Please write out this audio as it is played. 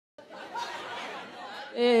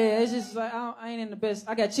Yeah, it's just like, I ain't in the best.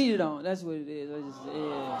 I got cheated on. That's what it is.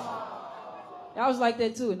 I was like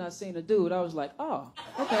that too, and I seen a dude. I was like, oh,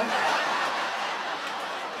 okay.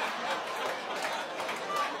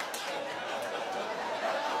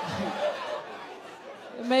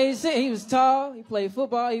 It made sense. He was tall. He played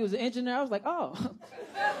football. He was an engineer. I was like, oh,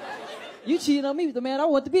 you cheated on me with the man I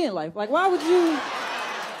want to be in life. Like, why would you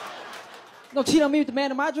don't cheat on me with the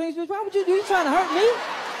man of my dreams? Bitch? Why would you do? You trying to hurt me?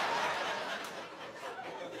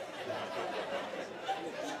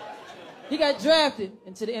 He got drafted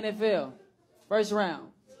into the NFL, first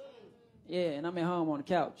round. Yeah, and I'm at home on the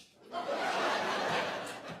couch.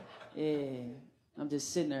 Yeah, I'm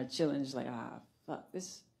just sitting there chilling, just like, fuck,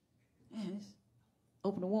 this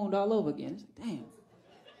open the wound all over again. It's like, damn.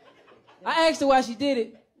 I asked her why she did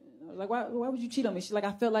it. I was like, why would you cheat on me? She's like,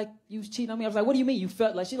 I felt like you was cheating on me. I was like, what do you mean you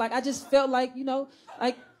felt like? She's like, I just felt like,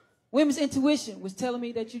 like women's intuition was telling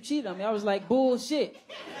me that you cheated on me. I was like, bullshit.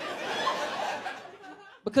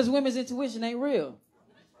 Because women's intuition ain't real.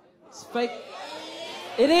 It's fake.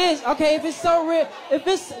 It is. Okay, if it's so real,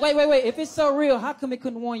 wait. If it's so real, how come it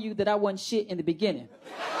couldn't warn you that I wasn't shit in the beginning?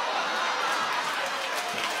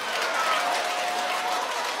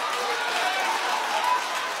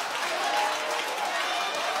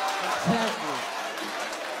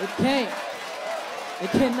 Exactly. It can't.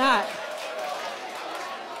 It cannot.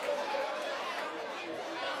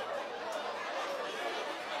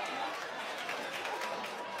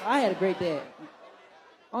 I had a great dad.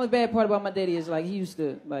 Only bad part about my daddy is like he used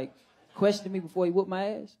to like question me before he whooped my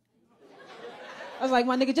ass. I was like,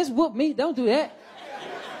 my nigga, just whoop me. Don't do that.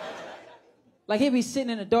 Like he'd be sitting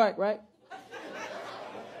in the dark, right?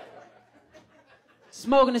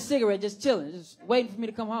 Smoking a cigarette, just chilling, just waiting for me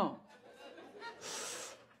to come home.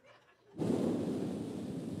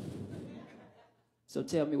 So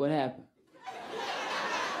tell me what happened.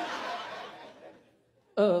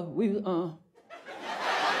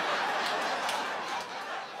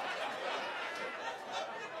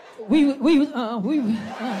 We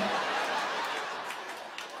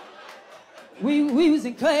was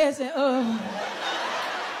in class and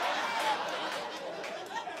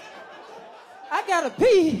I gotta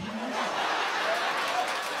pee.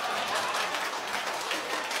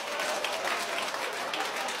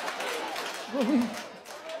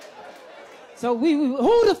 So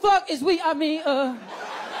who the fuck is we? I mean,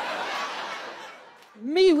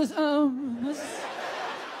 me was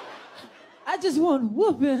I just want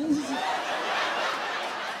whooping. It's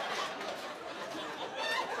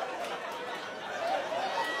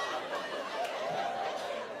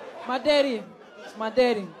my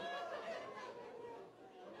daddy.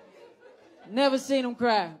 Never seen him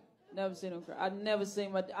cry. I never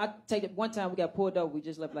seen I take it. One time we got pulled over. We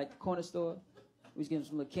just left like the corner store. We was getting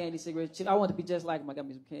some little candy cigarettes. I wanted to be just like him. I got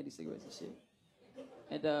me some candy cigarettes and shit.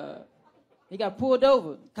 And he got pulled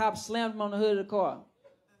over. The cop slammed him on the hood of the car.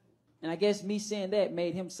 And I guess me saying that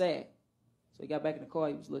made him sad. So he got back in the car.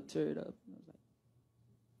 He was a little teared up. I was like,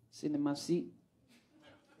 sitting in my seat.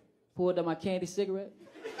 Pulled up my candy cigarette.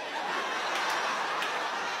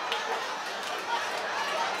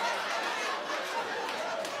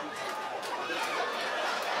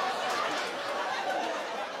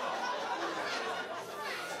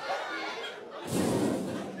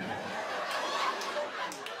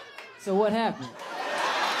 So what happened?